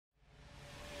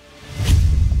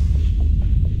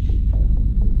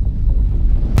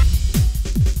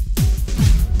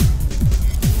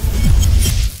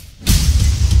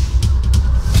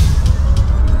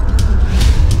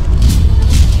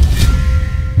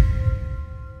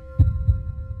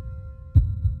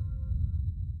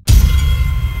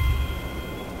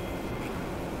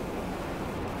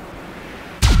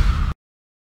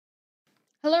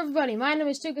Hello everybody, my name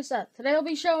is Seth. Today I'll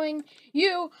be showing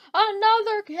you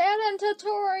another cannon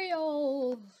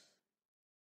tutorial!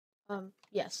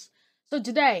 Yes. So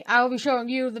today, I will be showing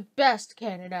you the best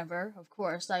cannon ever. Of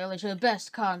course, I only show the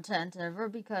best content ever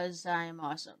because I am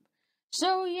awesome.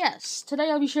 So yes,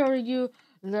 today I'll be showing you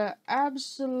the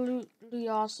absolutely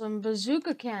awesome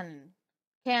Bazooka cannon.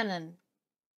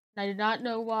 I did not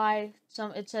know why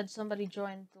it said somebody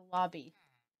joined the lobby.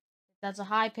 That's a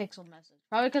Hypixel message.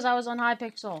 Probably because I was on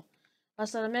Hypixel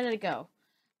less than a minute ago.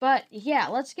 But yeah,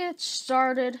 let's get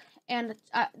started. And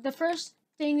the first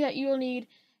thing that you'll need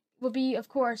will be, of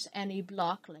course, any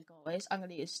block, like always. I'm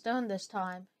going to use stone this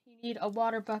time. You need a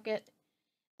water bucket.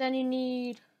 Then you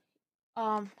need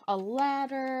a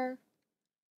ladder.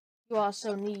 You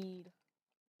also need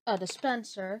a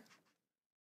dispenser.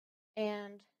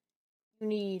 And you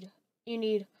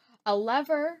need a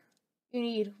lever. You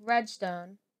need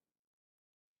redstone.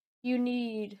 You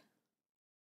need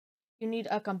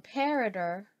a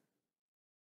comparator.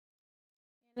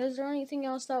 And is there anything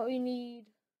else that we need?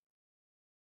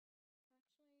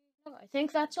 No, I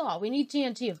think that's all. We need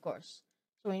TNT, of course.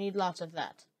 So we need lots of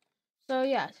that. So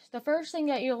yeah, the first thing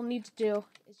that you'll need to do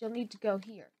is you'll need to go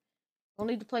here. You'll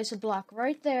need to place a block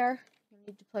right there. You'll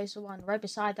need to place one right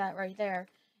beside that right there.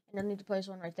 And you'll need to place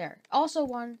one right there. Also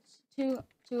two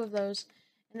of those.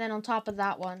 And then on top of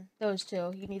that one, those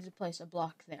two, you need to place a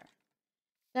block there.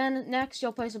 Then next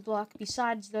you'll place a block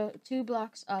besides the 2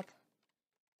 blocks up.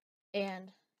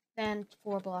 And then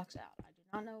 4 blocks out. I do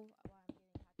not know why I'm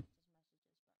getting messages,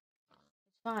 but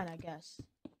it's fine, I guess.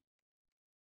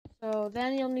 So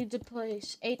then you'll need to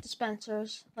place 8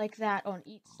 dispensers like that on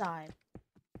each side.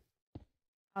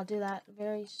 I'll do that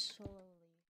very slowly,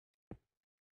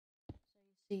 so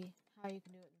you see how you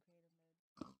can do it in creative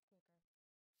mode quicker.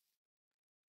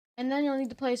 And then you'll need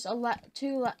to place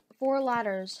 4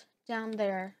 ladders down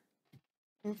there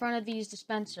in front of these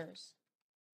dispensers.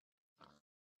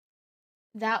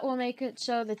 That will make it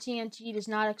so the TNT does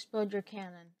not explode your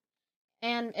cannon.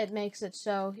 And it makes it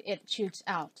so it shoots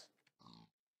out.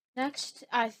 Next,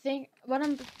 I think what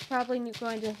I'm probably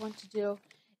going to want to do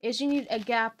is you need a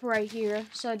gap right here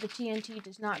so the TNT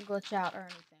does not glitch out or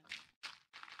anything.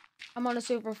 I'm on a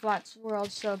super flat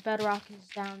world, so bedrock is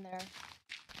down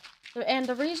there. And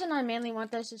the reason I mainly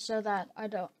want this is so that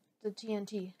the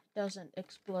TNT doesn't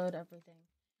explode everything.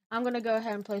 I'm going to go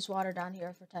ahead and place water down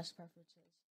here for test purposes.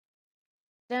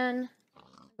 Then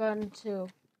I'm going to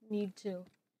need to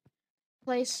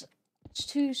place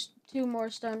two more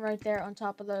stone right there on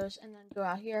top of those, and then go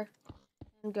out here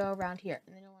and go around here.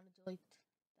 And then you'll want to delete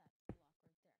that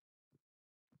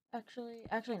block right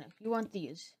there. Actually no, you want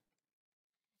these.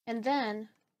 And then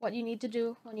what you need to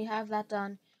do when you have that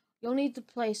done, you'll need to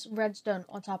place redstone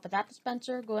on top of that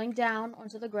dispenser, going down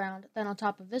onto the ground, then on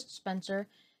top of this dispenser,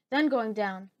 then going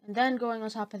down, and then going on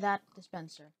top of that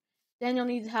dispenser. Then you'll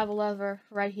need to have a lever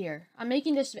right here. I'm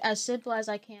making this as simple as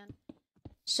I can,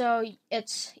 so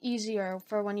it's easier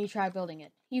for when you try building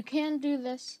it. You can do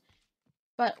this,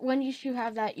 but when you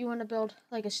have that, you want to build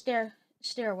like a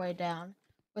stairway down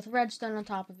with redstone on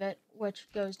top of it, which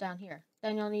goes down here.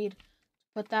 Then you'll need to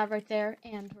put that right there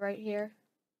and right here.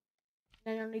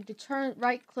 Then you'll need to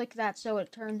right-click that so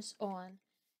it turns on.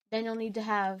 Then you'll need to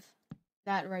have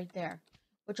that right there,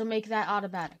 which will make that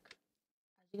automatic.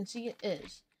 As you can see, it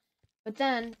is. But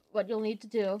then, what you'll need to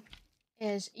do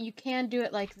is, you can do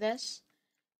it like this,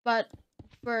 but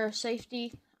for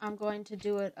safety, I'm going to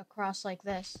do it across like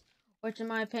this, which in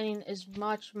my opinion is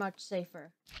much, much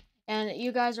safer. And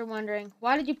you guys are wondering,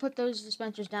 why did you put those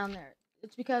dispensers down there?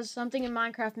 It's because something in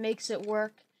Minecraft makes it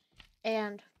work,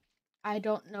 and I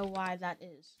don't know why that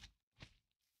is.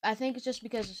 I think it's just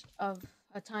because of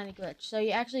a tiny glitch, so you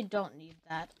actually don't need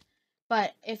that.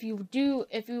 But if you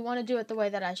want to do it the way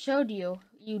that I showed you,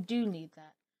 you do need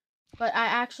that. But I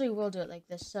actually will do it like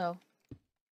this, so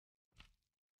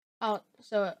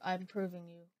I'm proving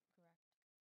you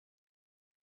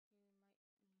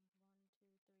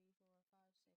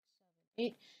correct. 8.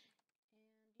 And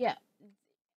yeah,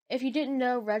 if you didn't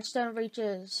know, redstone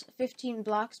reaches 15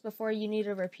 blocks before you need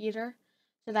a repeater.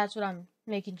 So that's what I'm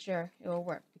making sure it will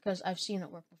work, because I've seen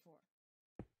it work before.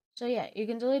 So yeah, you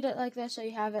can delete it like this so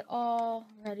you have it all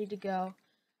ready to go.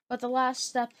 But the last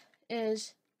step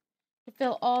is to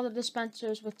fill all the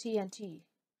dispensers with TNT.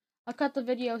 I'll cut the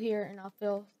video here and I'll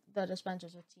fill the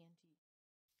dispensers with TNT.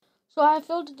 So I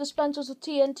filled the dispensers with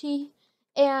TNT,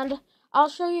 and I'll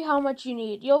show you how much you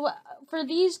need. For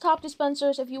these top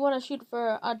dispensers, if you want to shoot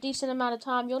for a decent amount of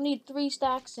time, you'll need 3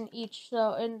 stacks in each.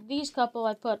 So in these couple,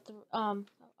 I put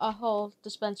a whole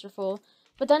dispenser full.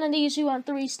 But then in these, you want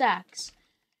 3 stacks.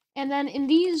 And then in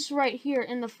these right here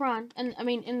in the front, and I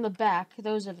mean in the back,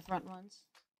 those are the front ones.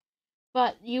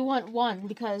 But you want one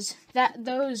because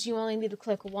those you only need to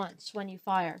click once when you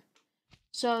fire.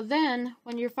 So then,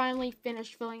 when you're finally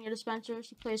finished filling your dispensers,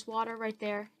 you place water right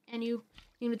there, and you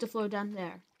need it to flow down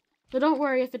there. So don't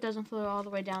worry if it doesn't flow all the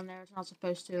way down there, it's not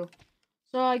supposed to.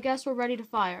 So I guess we're ready to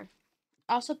fire.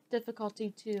 I'll set the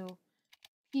difficulty to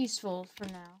peaceful for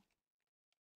now.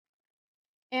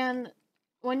 And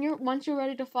once you're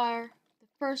ready to fire, the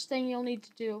first thing you'll need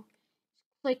to do is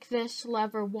click this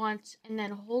lever once, and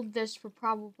then hold this for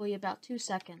probably about 2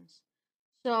 seconds.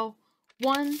 So,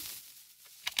 1,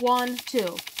 1,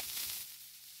 2.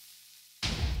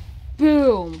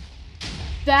 Boom!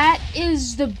 That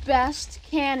is the best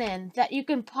cannon that you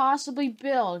can possibly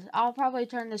build. I'll probably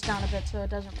turn this down a bit so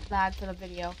it doesn't lag for the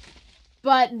video.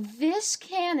 But this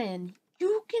cannon,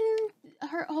 you can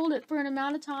hold it for an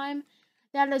amount of time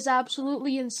that is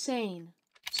absolutely insane.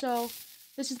 So,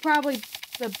 this is probably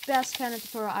the best cannon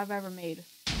tutorial I've ever made.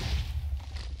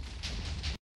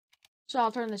 So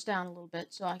I'll turn this down a little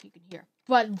bit so you can hear.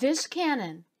 But this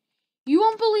cannon, you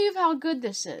won't believe how good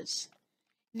this is.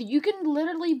 You can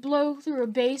literally blow through a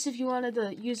base if you wanted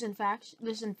to use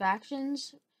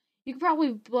disinfections. You could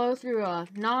probably blow through a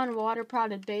non-water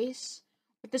prodded base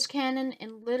with this cannon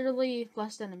in literally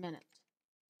less than a minute.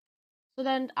 So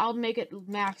then I'll make it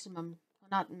maximum.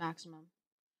 Not maximum.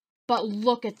 But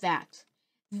look at that.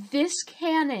 This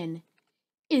cannon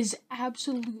is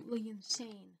absolutely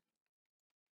insane.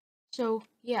 So,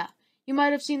 yeah. You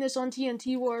might have seen this on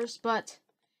TNT Wars, but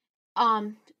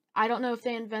I don't know if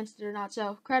they invented it or not,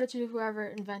 so credit to whoever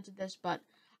invented this, but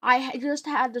I just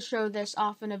had to show this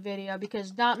off in a video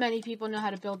because not many people know how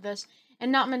to build this,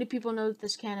 and not many people know that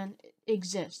this cannon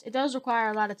exists. It does require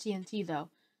a lot of TNT, though,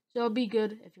 so it'll be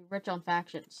good if you're rich on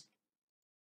factions.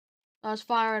 Let's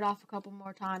fire it off a couple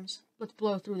more times. Let's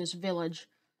blow through this village.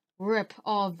 Rip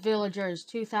all villagers,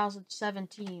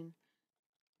 2017.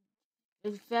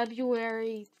 It's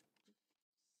February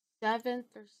 7th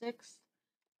or 6th.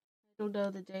 I don't know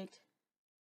the date.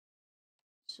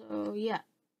 So, yeah.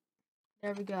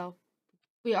 There we go.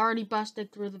 We already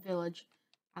busted through the village.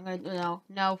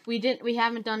 No, we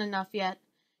haven't done enough yet.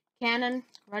 Cannon,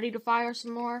 ready to fire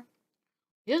some more?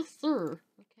 Yes, sir.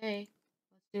 Okay,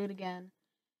 let's do it again.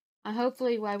 And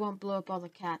hopefully I won't blow up all the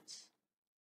cats.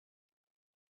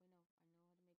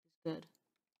 I know how to make this good.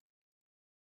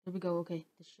 There we go, okay.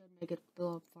 This should make it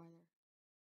blow up farther.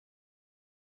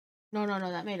 No,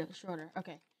 that made it shorter.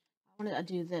 Okay. I wanted to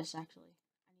do this, actually.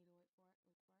 I need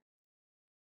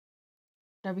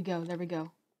to wait for it. There we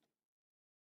go.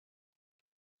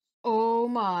 Oh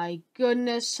my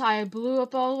goodness, I blew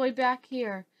up all the way back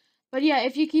here. But yeah,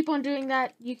 if you keep on doing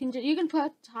that, you can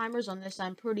put timers on this,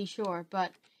 I'm pretty sure,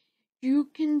 but you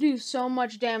can do so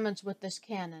much damage with this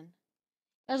cannon.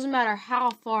 Doesn't matter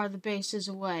how far the base is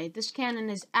away. This cannon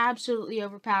is absolutely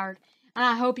overpowered, and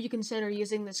I hope you consider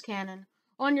using this cannon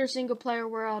on your single player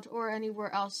world or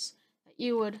anywhere else that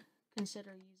you would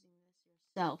consider using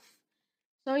this yourself.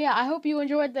 So yeah, I hope you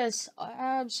enjoyed this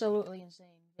absolutely insane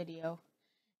video.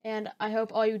 And I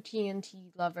hope all you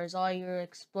TNT lovers, all you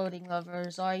exploding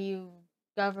lovers, all you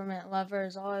government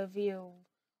lovers, all of you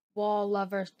wall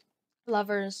lovers,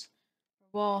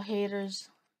 wall haters,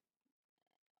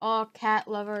 all cat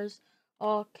lovers,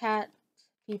 all cat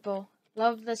people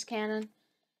love this cannon.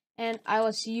 And I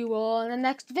will see you all in the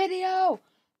next video.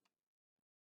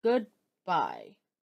 Goodbye.